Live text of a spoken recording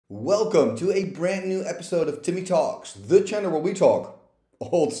Welcome to a brand new episode of Timmy Talks, the channel where we talk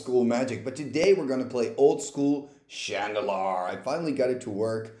old school magic. But today we're going to play old school Shandalar. I finally got it to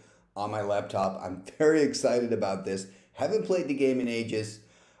work on my laptop. I'm very excited about this. Haven't played the game in ages.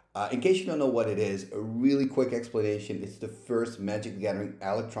 In case you don't know what it is, a really quick explanation. It's the first Magic the Gathering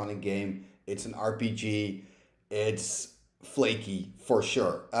electronic game. It's an RPG. It's flaky for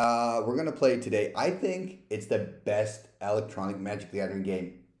sure. We're going to play it today. I think it's the best electronic Magic the Gathering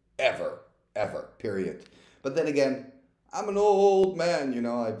game ever, period. But then again, I'm an old man, you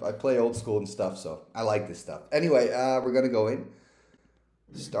know, I play old school and stuff, so I like this stuff. Anyway, we're going to go in,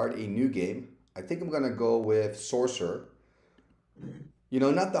 start a new game. I think I'm going to go with Sorcerer. You know,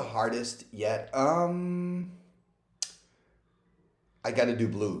 not the hardest yet. I got to do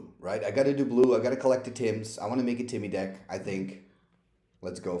blue, right? I got to do blue. I got to collect the Tims. I want to make a Timmy deck, I think.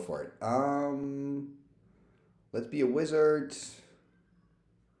 Let's go for it. Let's be a wizard.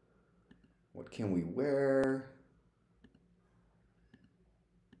 What can we wear?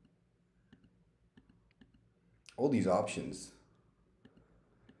 All these options.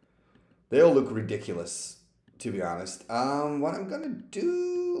 They all look ridiculous, to be honest. What I'm gonna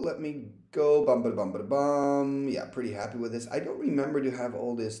do, let me go bum. Yeah, pretty happy with this. I don't remember to have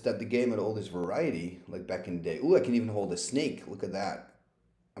all this, that the game had all this variety, like back in the day. Ooh, I can even hold a snake. Look at that.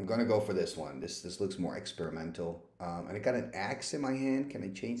 I'm gonna go for this one. This looks more experimental. And I got an axe in my hand. Can I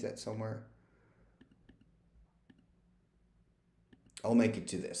change that somewhere? I'll make it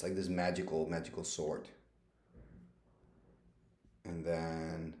to this, like this magical sword. And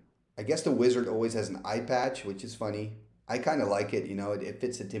then, I guess the wizard always has an eye patch, which is funny. I kind of like it, you know, it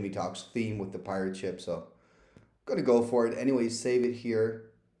fits the Timmy Talks theme with the pirate ship, so I'm gonna go for it. Anyway, save it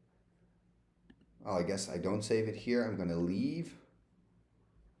here. Oh, I guess I don't save it here. I'm gonna leave.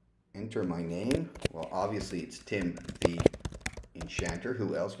 Enter my name. Well, obviously it's Tim the Enchanter.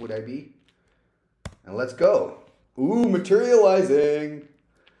 Who else would I be? And let's go. Ooh, materializing.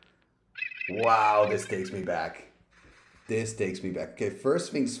 Wow, this takes me back. This takes me back. Okay,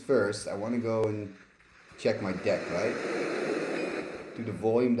 first things first, I want to go and check my deck, right? Do the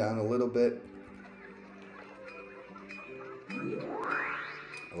volume down a little bit.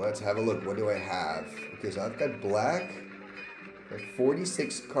 Let's have a look. What do I have? Okay, so I've got black. I've got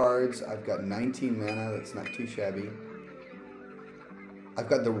 46 cards. I've got 19 mana. That's not too shabby. I've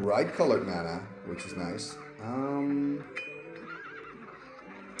got the right colored mana, which is nice.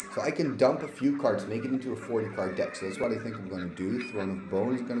 So I can dump a few cards, make it into a 40-card deck. So that's what I think I'm going to do. Throne of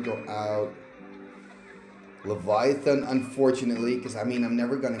Bone is going to go out. Leviathan, unfortunately, because I mean I'm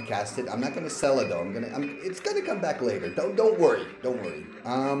never going to cast it. I'm not going to sell it though. It's going to come back later. Don't worry.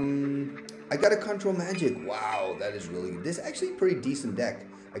 I got a Control Magic. Wow, that is really good. This is actually a pretty decent deck.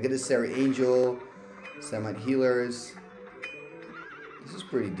 I get a Serra Angel, Samite Healers. This is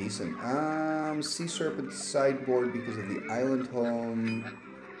pretty decent. Sea Serpent sideboard because of the Island Home.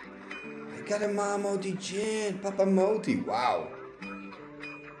 I got a Mamoti Jin, Papa Moti. Wow.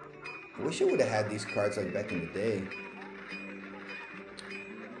 I wish I would have had these cards like back in the day.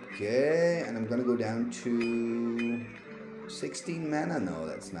 Okay, and I'm gonna go down to 16 mana. No,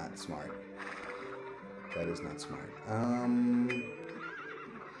 that's not smart. That is not smart. I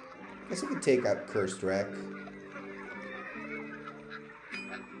guess I could take out Cursed Wreck.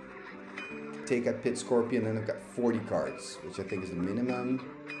 Take out Pit Scorpion, and I've got 40 cards, which I think is the minimum.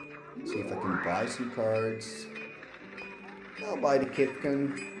 See if I can buy some cards. I'll buy the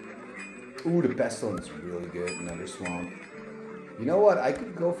Kipkin. Ooh, the Pestilence is really good. Another Swamp. You know what? I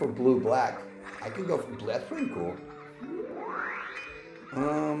could go for blue-black. I could go for blue. That's pretty cool.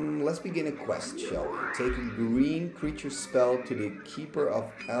 Let's begin a quest, shall we? Take a green creature spell to the Keeper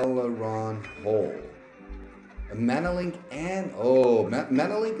of Aileron Hole. A mana link and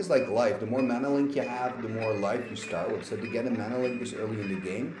mana link is like life. The more mana link you have, the more life you start with. So to get a mana link this early in the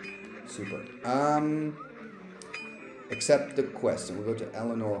game, super. Accept the quest, and we'll go to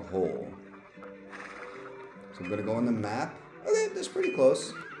Eleanor Hole. So I'm gonna go on the map. Okay, that's pretty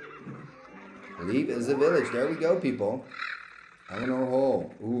close. Leave is a village. There we go, people. Eleanor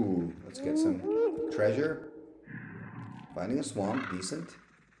Hole. Ooh, let's get some treasure. Finding a swamp, decent.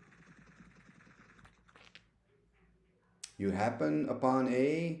 You happen upon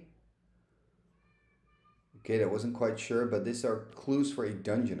a... Okay, that wasn't quite sure, but these are clues for a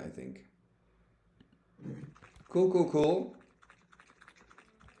dungeon, I think. Cool.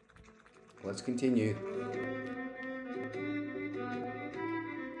 Let's continue.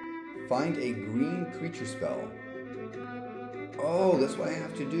 Find a green creature spell. Oh, that's what I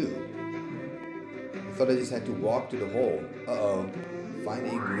have to do. I thought I just had to walk to the hole. Uh-oh. Find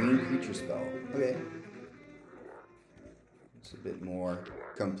a green creature spell. Okay. Let's see. bit more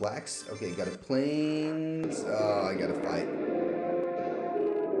complex. Okay, got a planes. Oh, I gotta fight.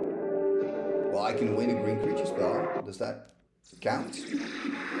 Well, I can win a green creature spell. Does that count?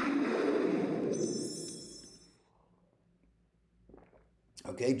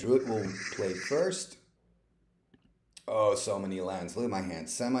 Okay, Druid will play first. Oh, so many lands. Look at my hand.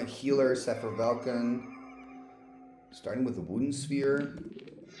 Samite Healer, Sapphire Vulcan. Starting with the Wooden Sphere.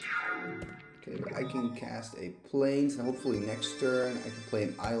 Okay, but I can cast a Plains, and hopefully next turn I can play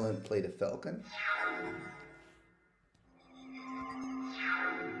an Island, play the Falcon.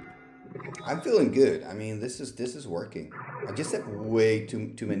 I'm feeling good. I mean, this is working. I just have way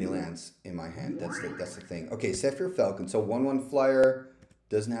too many lands in my hand. That's the thing. Okay, Sapphire Falcon. So 1/1 flyer,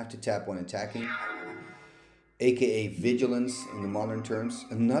 doesn't have to tap when attacking. AKA Vigilance in the modern terms.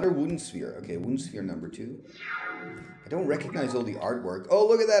 Another Wooden Sphere. Okay, Wooden Sphere number 2. I don't recognize all the artwork. Oh,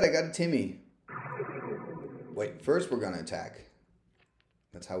 look at that. I got a Timmy. Wait, first we're going to attack.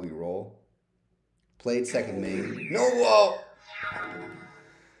 That's how we roll. Played second main. No, whoa!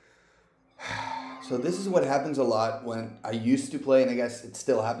 So this is what happens a lot when I used to play, and I guess it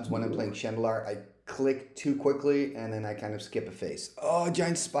still happens when I'm playing Shandalar. I click too quickly, and then I kind of skip a phase. Oh,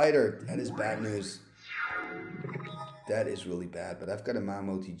 giant spider. That is bad news. That is really bad, but I've got a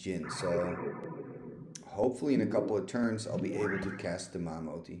Mamoti Jin, so hopefully in a couple of turns I'll be able to cast the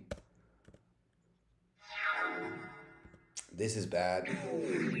Mamoti. This is bad.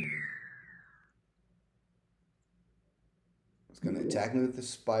 It's going to attack me with the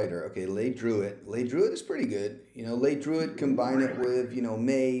spider. Okay, Late Druid. Late Druid is pretty good. You know, Late Druid, combine it with, you know,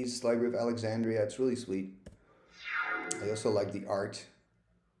 Maze, Library of Alexandria. It's really sweet. I also like the art.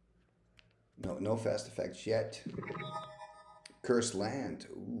 No fast effects yet. Cursed Land.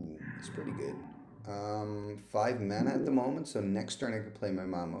 Ooh, it's pretty good. 5 mana at the moment, so next turn I can play my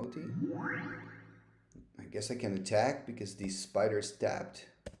Mamoti. I guess I can attack because these spiders tapped.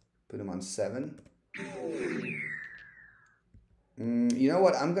 Put them on 7. You know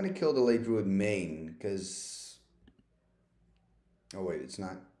what? I'm going to kill the Late Druid main because... Oh wait, it's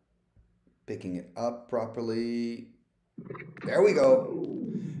not picking it up properly. There we go.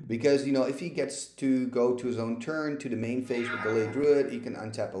 Because, you know, if he gets to go to his own turn to the main phase with the Late Druid, he can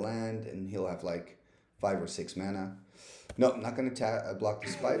untap a land and he'll have like 5 or 6 mana. No, I'm not going to block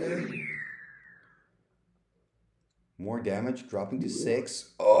the spider. More damage, dropping to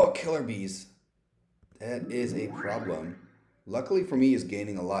 6. Oh, Killer Bees. That is a problem. Luckily for me, he's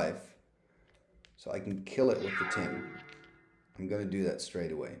gaining a life. So I can kill it with the Tim. I'm going to do that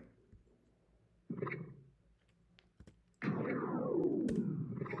straight away.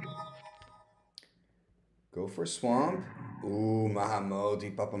 Go for Swamp. Ooh,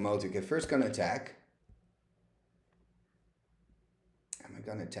 Mahamoti, Papamoti. Okay, first gonna attack. Am I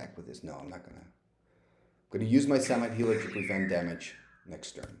gonna attack with this? No, I'm not gonna. I'm gonna use my Samite Healer to prevent damage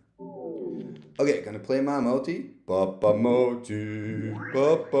next turn. Okay, gonna play Mahamoti. Papamoti,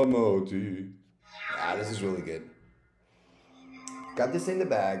 Papamoti. Ah, this is really good. Got this in the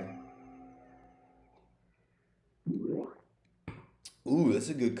bag. Ooh, that's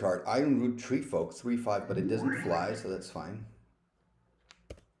a good card. Iron Root Tree Folk, 3/5, but it doesn't fly, so that's fine.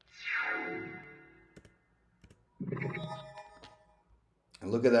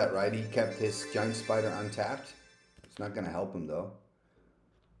 And look at that, right? He kept his giant spider untapped. It's not going to help him, though.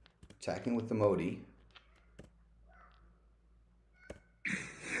 Attacking with the Modi.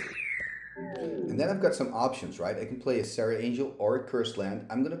 And then I've got some options, right? I can play a Serra Angel or a Cursed Land.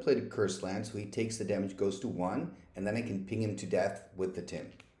 I'm going to play the Cursed Land, so he takes the damage, goes to 1, and then I can ping him to death with the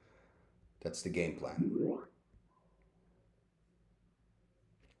Tim. That's the game plan.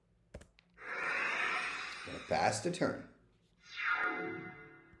 Gonna pass the turn.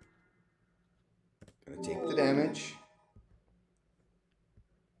 Gonna take the damage.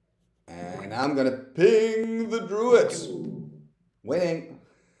 And I'm gonna ping the Druids. Winning.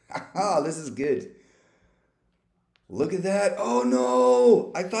 Ah, this is good. Look at that. Oh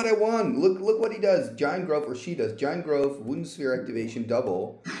no! I thought I won. Look what he does. Giant Growth, or she does. Giant Growth, Wooden Sphere activation,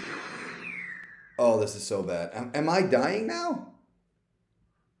 double. Oh, this is so bad. Am I dying now?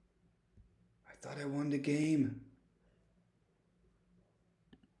 I thought I won the game.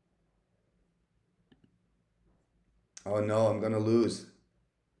 Oh no, I'm gonna lose.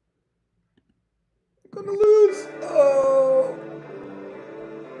 I'm gonna lose. Oh!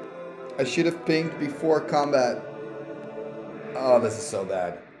 I should have pinged before combat. Oh, this is so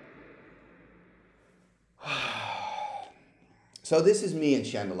bad. So this is me and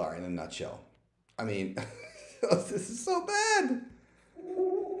Shandalar in a nutshell. I mean, this is so bad.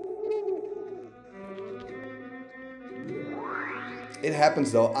 It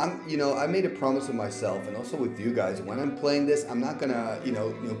happens though. I made a promise with myself and also with you guys. When I'm playing this, I'm not gonna,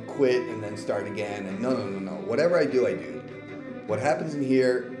 quit and then start again. And no. Whatever I do, I do. What happens in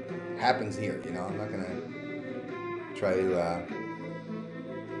here, happens here. I'm not gonna try to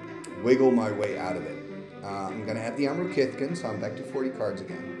wiggle my way out of it. I'm gonna have the Arzakon, so I'm back to 40 cards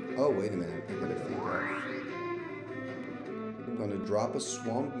again. Oh, wait a minute. I gotta think of. I'm gonna drop a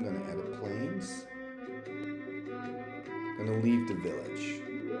swamp. I'm gonna add a plains. Gonna leave the village.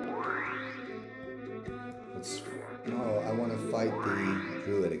 No, I want to fight the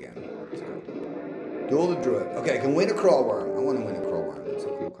druid again. Let's go. Duel the druid. Okay, I can win a crawl worm. I want to win a crawl worm. That's a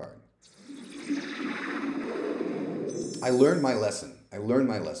cool card. I learned my lesson.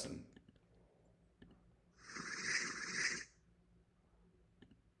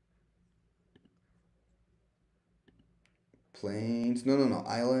 Plains. No.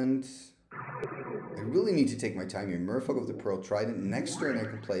 Island. I really need to take my time here. Merfolk of the Pearl Trident. Next turn I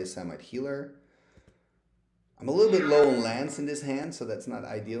can play a Samite Healer. I'm a little bit low on lands in this hand, so that's not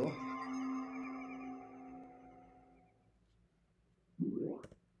ideal.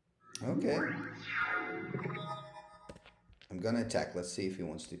 Okay. I'm gonna attack. Let's see if he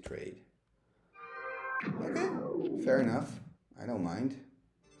wants to trade. Okay, fair enough. I don't mind.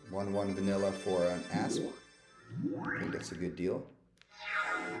 1/1 vanilla for an Asp. I think that's a good deal.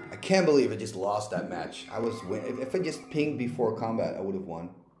 I can't believe I just lost that match. If I just pinged before combat, I would have won.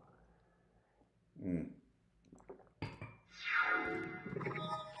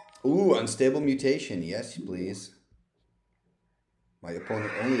 Ooh, unstable mutation. Yes, please. My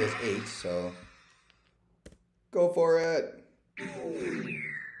opponent only has 8, so go for it.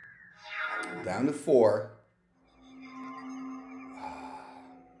 Down to 4.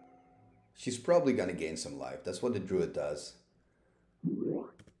 She's probably gonna gain some life. That's what the druid does.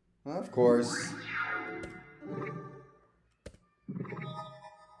 Of course.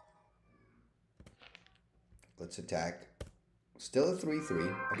 Let's attack. Still a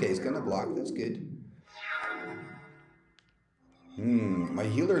 3/3. Okay, he's gonna block. That's good. My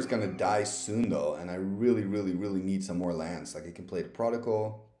healer is gonna die soon though, and I really need some more lands. Like I can play the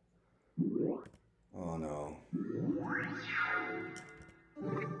Prodigal. Oh no.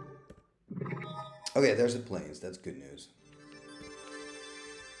 Okay, there's the plains. That's good news.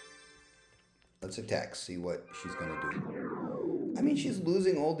 Let's attack. See what she's gonna do. I mean, she's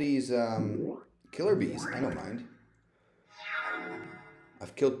losing all these killer bees. I don't mind.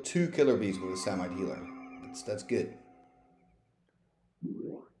 I've killed 2 killer bees with a Samite Healer. That's good.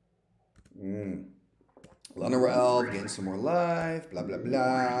 Lunara Elf, gain some more life, blah blah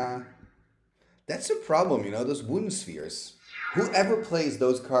blah. That's a problem, those wound spheres. Whoever plays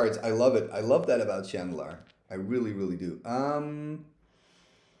those cards, I love it. I love that about Shandalar. I really do.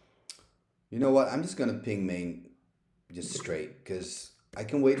 You know what? I'm just gonna ping main just straight, because I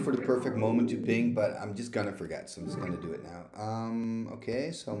can wait for the perfect moment to ping, but I'm just gonna forget, so I'm just gonna do it now.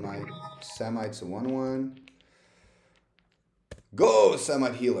 Okay, so my Samite's a 1/1. Go,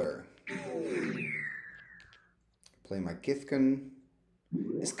 Samite Healer! Play my Kithkin.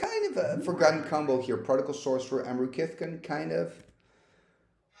 It's kind of a forgotten combo here. Prodigal Sorcerer, Arzakon, kind of.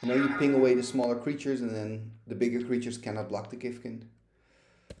 You ping away the smaller creatures, and then the bigger creatures cannot block the Kithkin.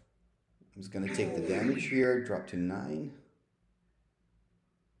 I'm just gonna take the damage here, drop to 9.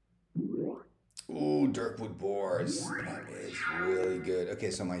 Ooh, Dirkwood Boars. That is really good. Okay,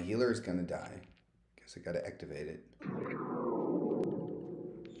 so my healer is gonna die. Guess I gotta activate it.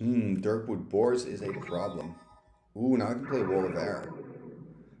 Dirkwood Boars is a problem. Ooh, now I can play Wall of Air.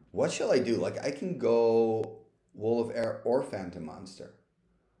 What shall I do? Like, I can go Wall of Air or Phantom Monster.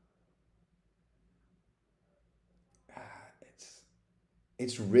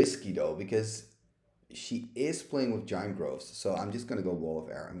 It's risky though, because she is playing with Giant Groves, so I'm just gonna go Wall of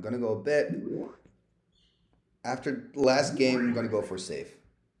Air. I'm gonna go a bit. After last game, I'm gonna go for safe.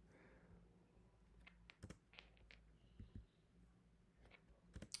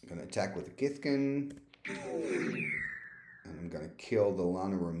 I'm gonna attack with the Kithkin. And I'm gonna kill the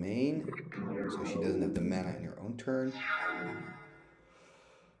Lana Remain, so she doesn't have the mana in her own turn.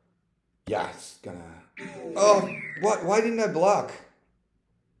 Yeah, it's gonna... Oh, what? Why didn't I block?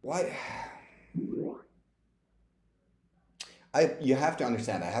 Why? You have to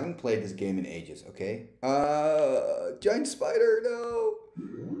understand, I haven't played this game in ages, okay? Giant Spider, no!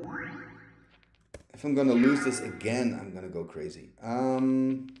 If I'm gonna lose this again, I'm gonna go crazy.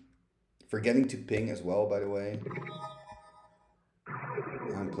 Forgetting to ping as well, by the way.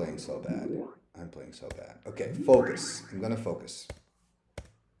 I'm playing so bad. Okay, focus. I'm gonna focus.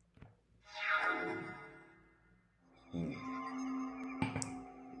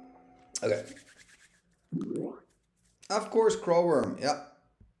 Okay. Of course, Crowworm. Yeah.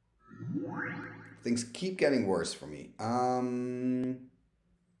 Things keep getting worse for me. I'm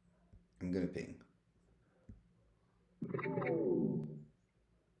gonna ping.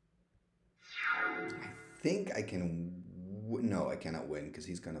 I think I can... No, I cannot win because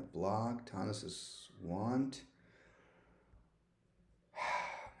he's gonna block. Tanis' want.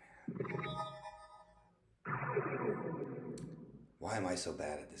 Why am I so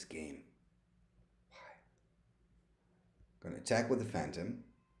bad at this game? Why? Gonna attack with the Phantom.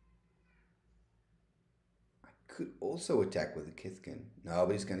 I could also attack with the Kithkin. No,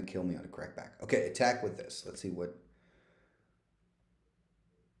 but he's gonna kill me on a crackback. Okay, attack with this. Let's see what...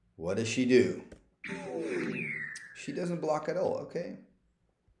 What does she do? She doesn't block at all. Okay.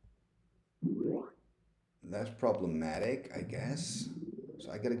 That's problematic, I guess.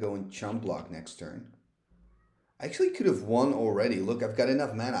 So I gotta go and chump block next turn. I actually could have won already. Look, I've got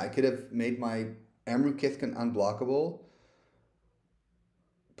enough mana. I could have made my Emru Kithkin unblockable.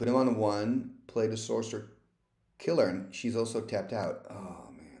 Put him on a 1. Play the Sorcerer Killer. And she's also tapped out. Oh,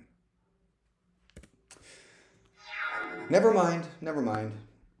 man. Never mind. Never mind.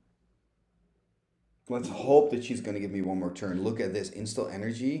 Let's hope that she's going to give me one more turn. Look at this. Install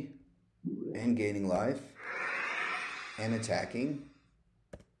energy. And gaining life. And attacking.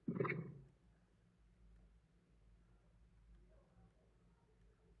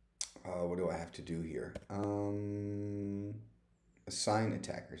 What do I have to do here? Assign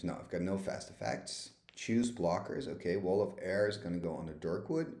attackers. No, I've got no fast effects. Choose blockers. Okay, Wall of Air is going to go on the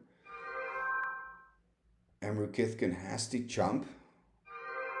Dirkwood. Emru Kithkin has to chump.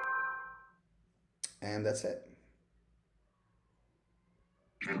 And that's it.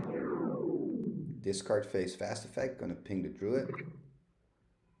 Discard phase fast effect. Going to ping the Druid.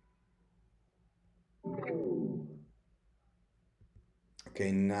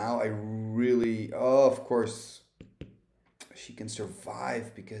 Okay, now I really... Oh, of course. She can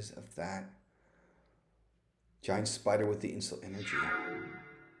survive because of that. Giant Spider with the instant energy.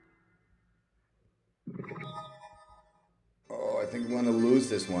 Oh, I think I'm going to lose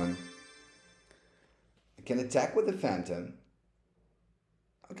this one. I can attack with the Phantom.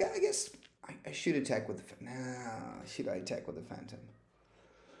 Okay, I guess I should attack with the Phantom. Nah, should I attack with the Phantom?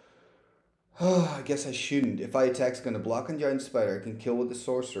 Oh, I guess I shouldn't. If I attack, it's going to block on Giant Spider. I can kill with the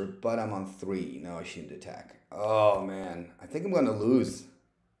Sorcerer, but I'm on 3. No, I shouldn't attack. Oh, man. I think I'm going to lose.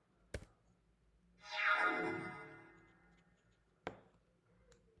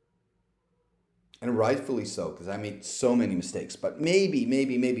 And rightfully so, because I made so many mistakes. But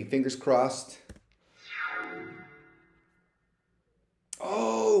maybe, fingers crossed.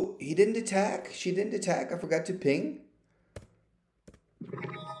 Oh, he didn't attack. She didn't attack. I forgot to ping.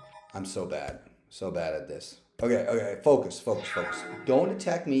 I'm so bad. So bad at this. Okay. Focus. Don't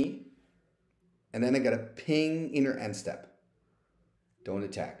attack me. And then I gotta ping inner end step. Don't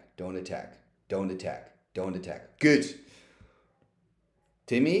attack. Good.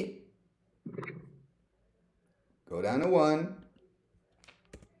 Timmy. Go down to 1.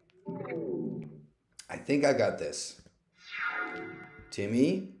 I think I got this.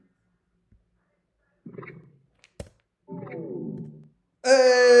 Timmy.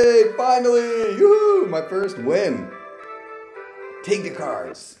 Hey, finally! Yoo-hoo! My first win. Take the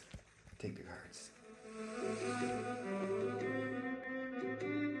cards.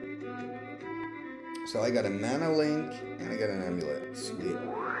 So I got a mana link and I got an amulet. Sweet.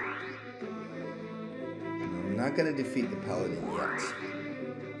 I'm not gonna defeat the paladin yet.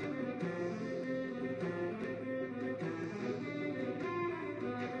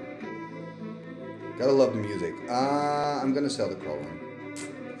 Gotta love the music. I'm gonna sell the Crowworm.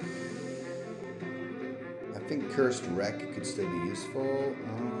 I think Cursed Wreck could still be useful.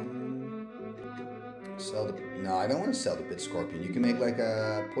 Sell the... No, I don't want to sell the Pit Scorpion. You can make like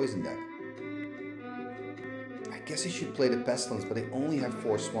a poison deck. I guess I should play the Pestilence, but I only have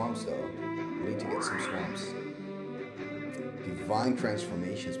 4 swamps though. I need to get some swamps. Divine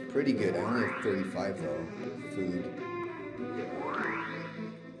Transformation is pretty good. I only have 35 though. Food.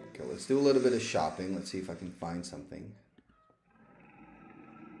 Okay, let's do a little bit of shopping. Let's see if I can find something.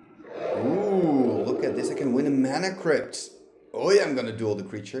 Ooh, look at this. I can win a Mana Crypt. Oh yeah, I'm gonna duel the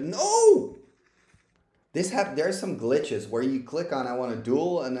creature. No! There's some glitches where you click on I want to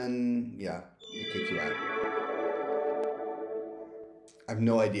duel and then, yeah, it kicks you out. I have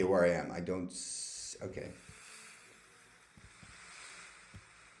no idea where I am. I don't... Okay.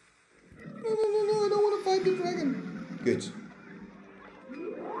 No, I don't want to fight the dragon. Good.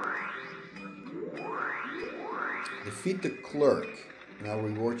 Defeat the clerk, and I'll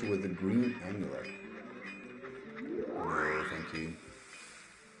reward you with a green amulet. No, thank you.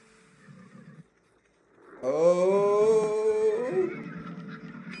 Oh!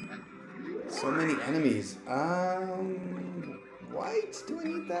 White? Do I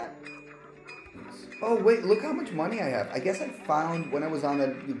need that? Oh, wait, look how much money I have. I guess I found, when I was on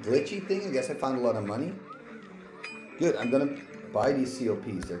that glitchy thing, I guess I found a lot of money. Good, I'm gonna buy these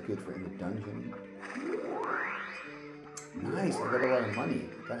COPs. They're good for in the dungeon. Nice, I got a lot of money.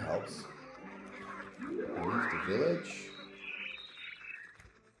 That helps. Leave the village.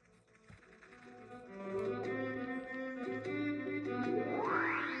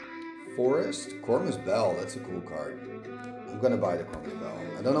 Forest, Cormus Bell, that's a cool card. I'm gonna buy the Cormus Bell.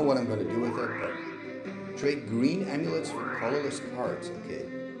 I don't know what I'm gonna do with it, but trade green amulets for colorless cards. Okay.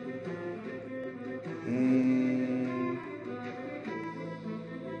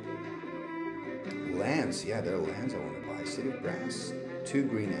 Lands, yeah, there are lands I want to buy. City of Brass, 2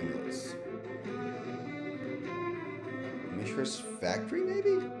 green amulets. Mishra's Factory,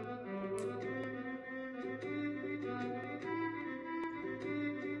 maybe?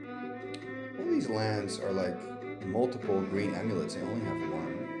 All these lands are like multiple green amulets. I only have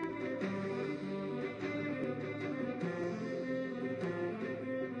 1.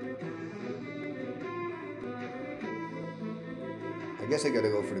 I guess I gotta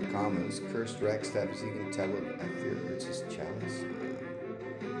go for the commons. Cursed Rex, Tabazigan, Tablet, Aether, Urtz's Chalice.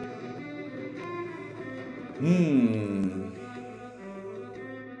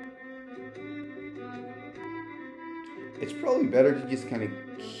 It's probably better to just kind of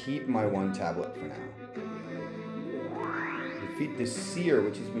keep my 1 tablet for now. Defeat the Seer,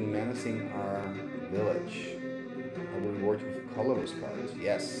 which has been menacing our village. I will reward you with colorless cards.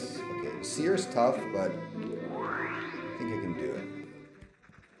 Yes. Okay, the Seer is tough, but I think I can do it.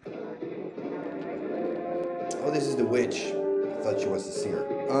 Oh, this is the witch. I thought she was the Seer.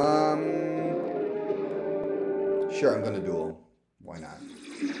 Sure, I'm gonna duel. Why not?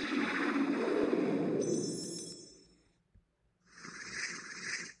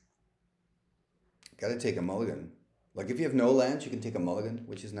 Gotta take a mulligan. Like if you have no lands, you can take a mulligan,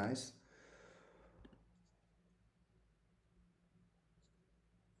 which is nice.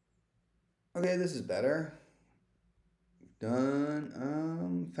 Okay, this is better.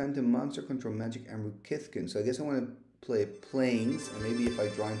 Done. Phantom Monster, Control Magic, Amru Kithkin. So I guess I want to play Plains, and maybe if I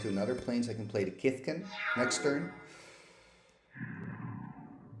draw into another Plains, I can play the Kithkin next turn.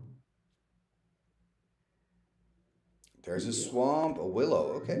 There's a Swamp, a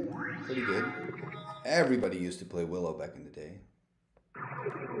Willow. Okay, pretty good. Everybody used to play Willow back in the day.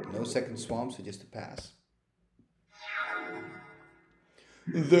 No second Swamp, so just a pass.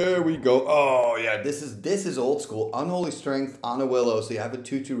 There we go. Oh yeah, this is old school. Unholy Strength on a Willow, so you have a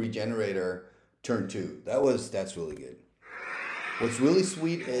 2/2 regenerator turn 2. That's really good. What's really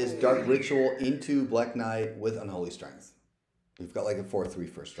sweet is Dark Ritual into Black Knight with Unholy Strength. We've got like a 4/3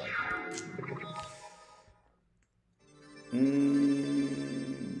 first strike.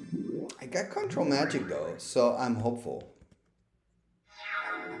 I got Control Magic though, so I'm hopeful.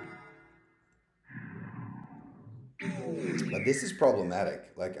 But this is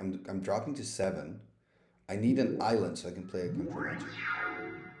problematic. Like I'm dropping to 7. I need an island so I can play a Control Magic.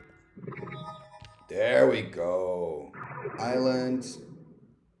 There we go. Island.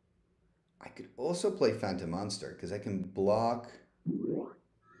 I could also play Phantom Monster because I can block.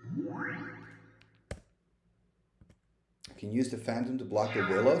 I can use the Phantom to block the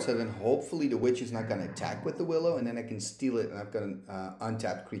Willow, so then hopefully the Witch is not going to attack with the Willow, and then I can steal it and I've got an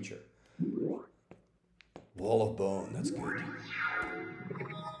untapped creature. Wall of Bone, that's good.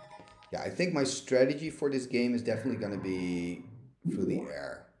 Yeah, I think my strategy for this game is definitely going to be through the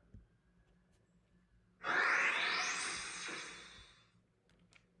air.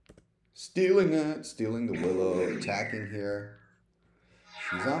 Stealing it, stealing the Willow, attacking here.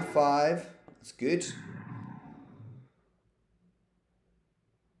 She's on 5, that's good.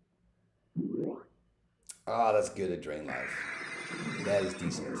 Ah, that's good at Drain Life. That is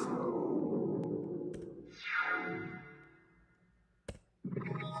decent.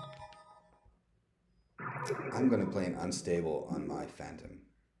 I'm going to play an Unstable on my Phantom.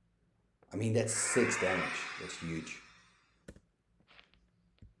 I mean, that's 6 damage. That's huge.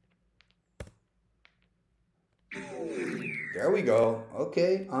 There we go.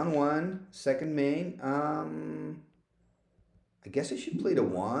 Okay, on 1. Second main. I guess I should play the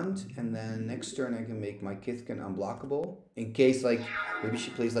Wand, and then next turn I can make my Kithkin unblockable. In case, like, maybe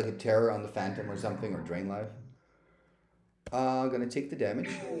she plays like a Terror on the Phantom or something, or Drain Life. Gonna take the damage.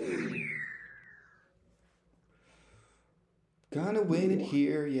 Gonna win it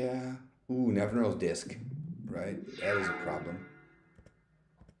here, yeah. Ooh, Nevinyrral's Disc. Right? That is a problem.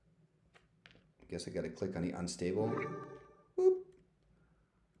 Guess I gotta click on the Unstable. Boop.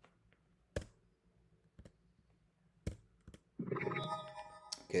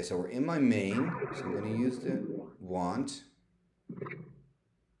 Okay, Okay, so we're in my main. So I'm going to use the wand.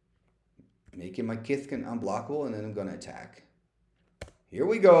 Making my Kithkin unblockable, and then I'm going to attack. Here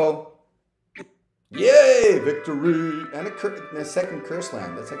we go. Yay! Victory! And a second curse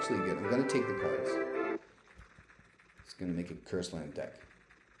land. That's actually good. I'm going to take the cards. It's going to make a curse land deck.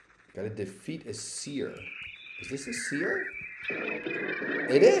 Got to defeat a seer. Is this a seer?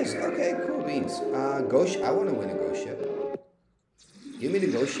 It is. Okay, cool beans. Ghost. I want to win a ghost ship. Give me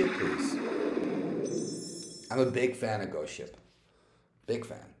the ghost ship, please. I'm a big fan of ghost ship. Big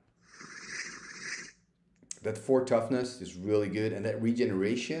fan. That 4 toughness is really good, and that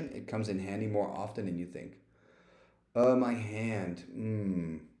regeneration, it comes in handy more often than you think. My hand.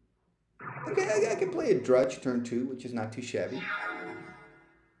 Okay, I can play a Drudge turn 2, which is not too shabby.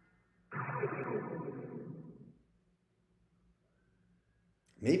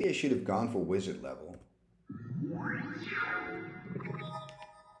 Maybe I should have gone for wizard level.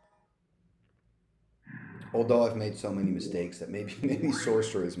 Although I've made so many mistakes that maybe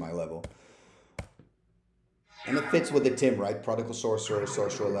sorcerer is my level. And it fits with the Tim, right? Prodigal sorcerer,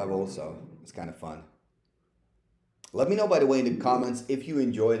 sorcerer level, so it's kind of fun. Let me know, by the way, in the comments if you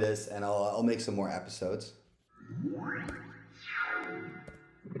enjoy this, and I'll make some more episodes.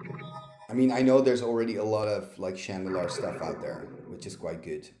 I mean, I know there's already a lot of like Shandalar stuff out there, which is quite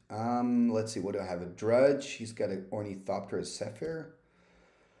good. Let's see, what do I have? A Drudge. He's got an Ornithopter Zephyr.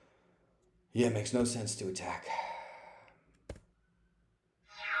 Yeah, it makes no sense to attack.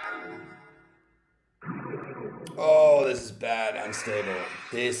 Oh, this is bad. Unstable.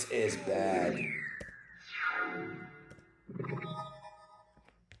 This is bad.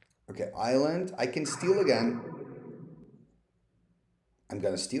 Okay, island. I can steal again. I'm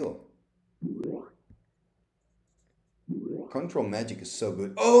gonna steal. Control magic is so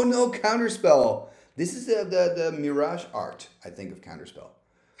good. Oh no, counterspell. This is the Mirage art, I think, of counterspell.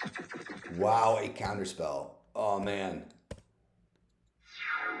 Wow, a counterspell. Oh man.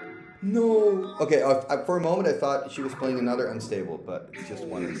 No. Okay, for a moment I thought she was playing another unstable, but it's just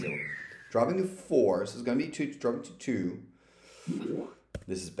one unstable. Dropping to 4, so it's gonna be 2, dropping to 2.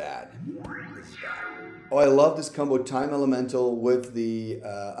 This is bad. This is bad. Oh, I love this combo, Time Elemental with the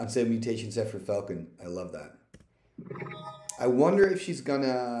Unstable Mutation Zephyr Falcon. I love that. I wonder if she's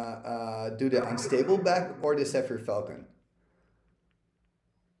gonna do the Unstable back or the Zephyr Falcon.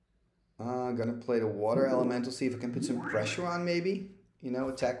 I'm gonna play the Water Elemental, see if I can put some pressure on maybe. You know,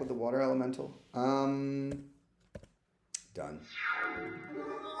 attack with the Water Elemental. Done.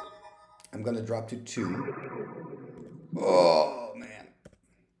 I'm gonna drop to 2. Oh, man.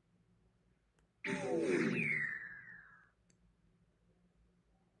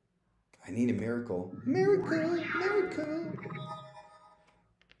 I need a miracle. Miracle, miracle.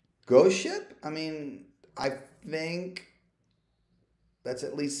 Ghost ship? I mean, I think that's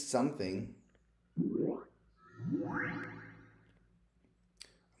at least something.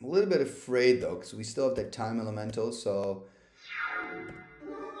 I'm a little bit afraid though, because we still have that Time Elemental, so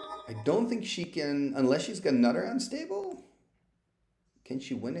I don't think she can, unless she's got another unstable. Can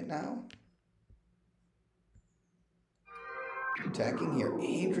she win it now? Attacking here.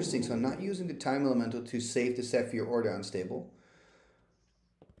 Interesting. So I'm not using the Time Elemental to save the Zephyr or the unstable.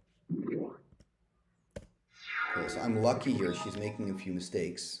 Okay, so I'm lucky here. She's making a few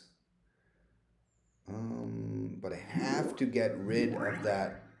mistakes. But I have to get rid of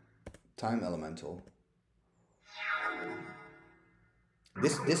that Time Elemental.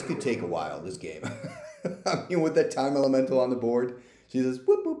 This could take a while, this game. I mean, with that Time Elemental on the board, she says,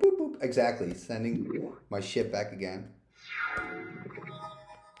 whoop, whoop, whoop, whoop. Exactly, sending my ship back again.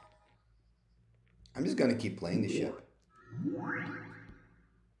 I'm just gonna keep playing the ship.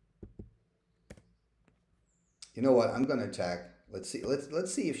 You know what? I'm gonna attack. Let's see.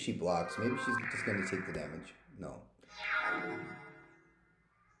 Let's see if she blocks. Maybe she's just gonna take the damage. No.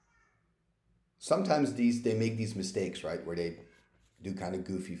 Sometimes they make these mistakes, right, where they do kind of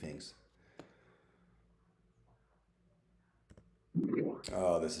goofy things.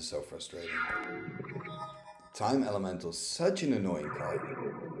 Oh, this is so frustrating. Time Elemental, such an annoying card.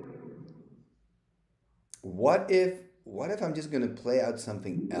 What if I'm just gonna play out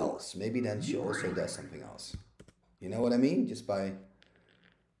something else? Maybe then she also does something else. You know what I mean? Just by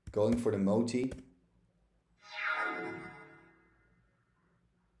going for the Moti.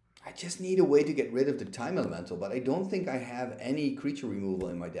 I just need a way to get rid of the Time Elemental, but I don't think I have any creature removal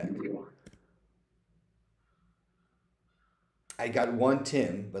in my deck. I got 1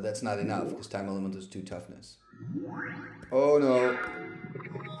 Tim, but that's not enough because Time Elemental is 2 toughness. Oh no.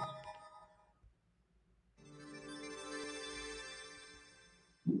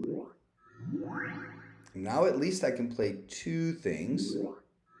 Now at least I can play 2 things.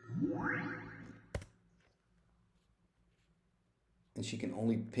 she can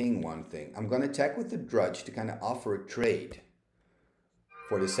only ping one thing. I'm going to attack with the Drudge to kind of offer a trade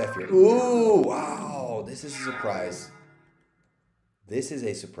for the Zephyr. Ooh, wow. This is a surprise. This is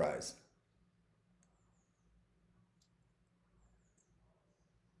a surprise.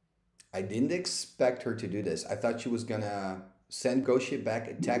 I didn't expect her to do this. I thought she was going to send Ghost Ship back,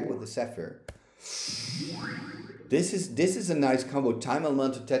 attack with the Zephyr. This is a nice combo. Time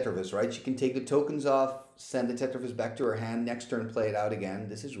Elemental Tetravis, right? She can take the tokens off, send the Tetravis back to her hand, next turn play it out again.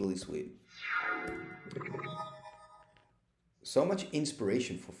 This is really sweet. So much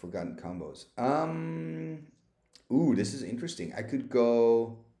inspiration for forgotten combos. Ooh, this is interesting. I could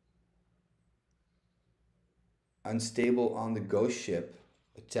go Unstable on the Ghost Ship,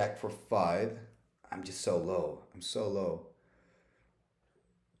 attack for 5. I'm just so low. I'm so low.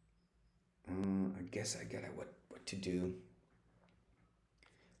 I guess I gotta what to do.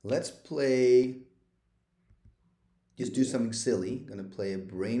 Let's play. Just do something silly. Gonna play a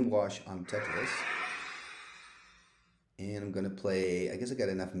Brainwash on Tetris. And I'm gonna play. I guess I got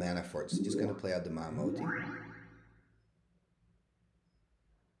enough mana for it. So just gonna play out the Mamoti.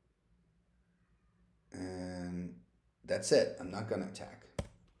 And that's it. I'm not gonna attack.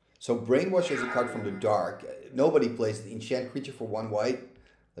 So Brainwash is a card from the dark. Nobody plays the enchant creature for 1 white.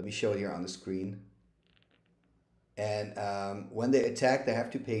 Let me show it here on the screen. And when they attack, they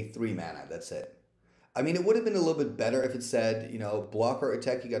have to pay 3 mana. That's it. I mean, it would have been a little bit better if it said, you know, block or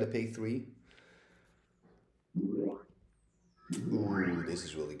attack, you got to pay 3. Ooh, this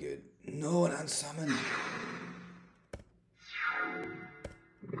is really good. No, an unsummon.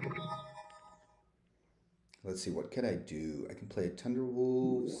 Let's see, what can I do? I can play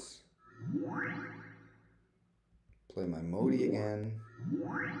Thunderwolves. Play my Modi again.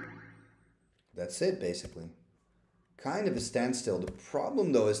 That's it, basically. Kind of a standstill. The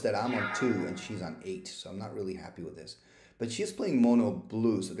problem, though, is that I'm on 2 and she's on 8, so I'm not really happy with this. But she's playing mono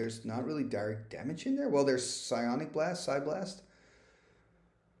blue, so there's not really direct damage in there. Well, there's Psionic Blast, Psy Blast.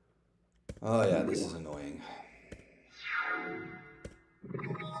 Oh, yeah, this is annoying.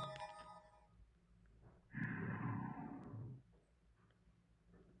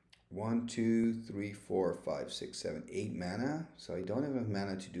 One, 2, 3, 4, 5, 6, 7, 8 mana. So I don't have enough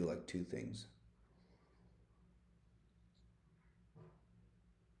mana to do like 2 things.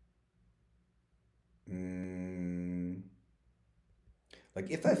 Like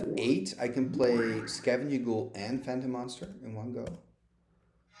if I have 8, I can play Scavenging Ghoul and Phantom Monster in one go.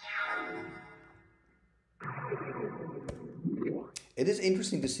 It is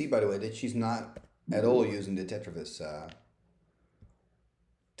interesting to see, by the way, that she's not at all using the Tetravis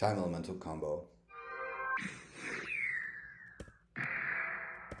Time Elemental combo.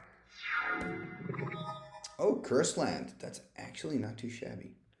 Oh, Curse Land. That's actually not too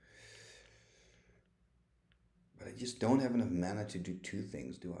shabby. But I just don't have enough mana to do 2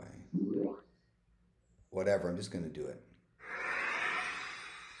 things, do I? Whatever, I'm just going to do it.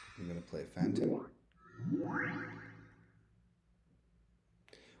 I'm going to play Phantom.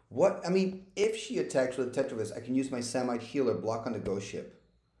 What? I mean, if she attacks with Tetravis, I can use my Samite Healer, block on the Ghost Ship.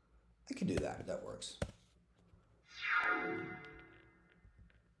 I can do that. That works.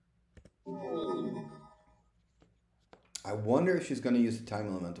 I wonder if she's going to use the Time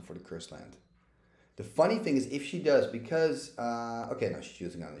Elemental for the Curse Land. The funny thing is, if she does, because... okay, no, she's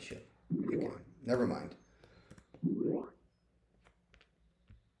using it on the ship. Okay, never mind.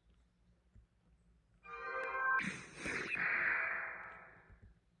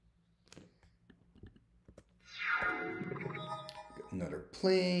 Another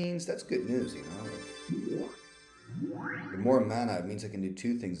Plains. That's good news, you know. Like, the more mana, it means I can do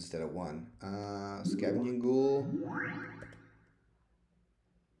 2 things instead of 1. Scavenging Ghoul.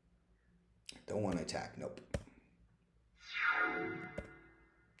 Don't want to attack. Nope.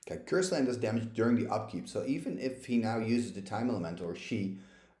 Okay, Curse Land does damage during the upkeep, so even if he now uses the Time Elemental, or she's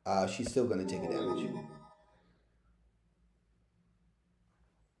still going to take a damage.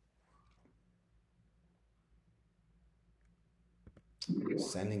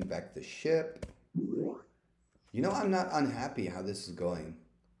 Sending back the ship. You know, I'm not unhappy how this is going.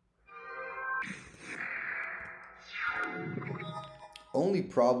 Only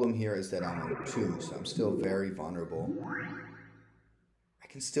problem here is that I'm on 2, so I'm still very vulnerable. I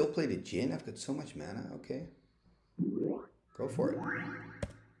can still play the Djinn. I've got so much mana. Okay. Go for it.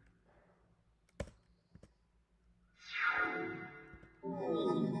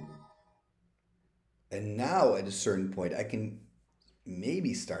 And now, at a certain point, I can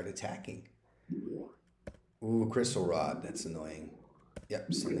maybe start attacking. Ooh, Crystal Rod. That's annoying.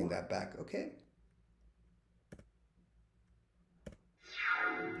 Yep, sending that back. Okay.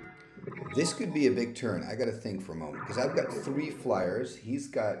 This could be a big turn. I got to think for a moment because I've got 3 flyers. He's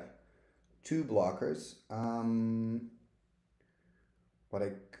got 2 blockers. What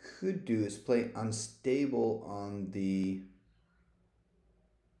I could do is play unstable on the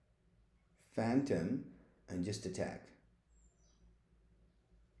Phantom and just attack.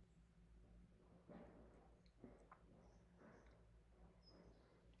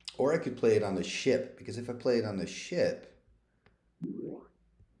 Or I could play it on the ship, because if I play it on the ship,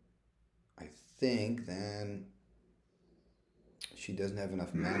 I think then she doesn't have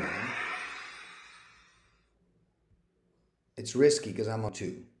enough mana. It's risky because I'm on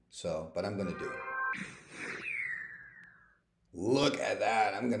 2, so, but I'm gonna do it. Look at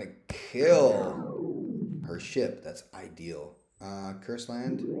that, I'm gonna kill her ship. That's ideal. Curse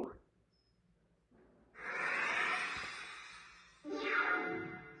land.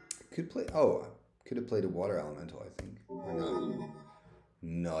 Could play, oh, could have played a water elemental, I think. Or no.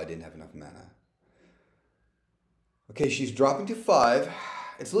 No, I didn't have enough mana. Okay, she's dropping to 5.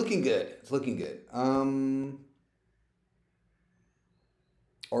 It's looking good. It's looking good.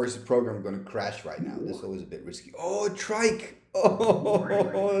 Or is the program going to crash right now? This is always a bit risky. Oh, trike!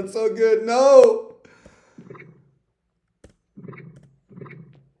 Oh, that's so good. No!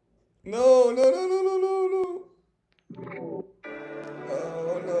 No, no, no, no, no, no, no.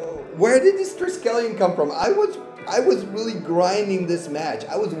 Oh, no. Where did this Triskelion come from? I was really grinding this match.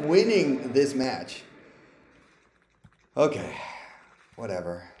 I was winning this match. Okay.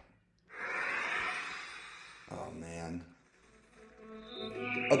 Whatever. Oh, man.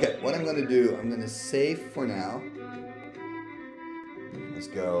 Okay, what I'm going to do, I'm going to save for now. Let's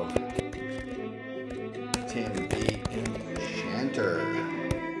go. Timmy the Enchanter.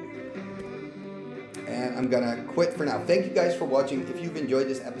 And I'm going to quit for now. Thank you guys for watching. If you've enjoyed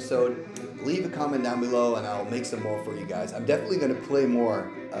this episode, leave a comment down below and I'll make some more for you guys. I'm definitely going to play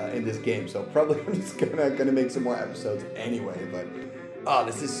more in this game, so probably I'm just gonna make some more episodes anyway. But, oh,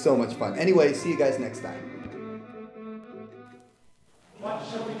 this is so much fun. Anyway, see you guys next time. What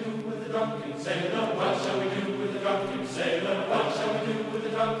shall we do with the drunken sailor? What shall we do with the drunken sailor? What shall we do with the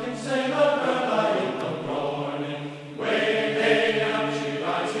drunken sailor? Early in the morning, way hey and up she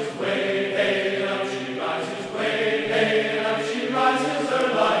rises, way hey and up she rises, way hey and up she rises.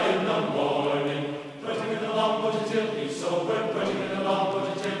 Early in the morning, put him in the longboat until he's sober, put him in the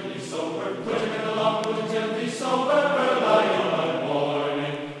longboat until he's sober, put him in the longboat until he's sober. Early in the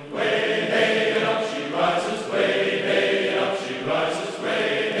morning, way hey and up she rises, way hey and up she rises.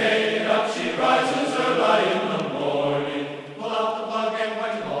 She rises early in the morning. Pull out the plug and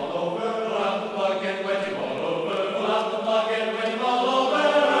wet him all over. Pull out the plug and wet him all over. Pull out the plug and wet him all over.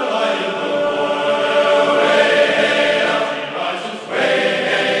 Early in the morning. Way hey up she rises. Way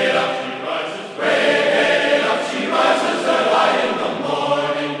hey up she rises. Way hey up she rises early in the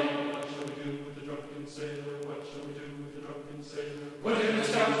morning. What shall we do with the drunken sailor? What shall we do with the drunken sailor? Put him in the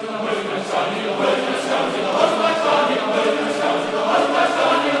scout to the hose my son. Put him in the scout to the hose my son. Put him in the scout to the hose my son.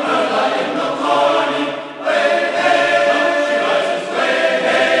 Early in the morning, way hey up, she rises, way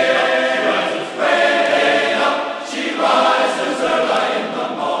hey up, she rises, way hey up, she rises early in the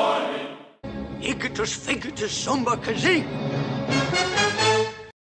morning. Igitus figitus somba kazee.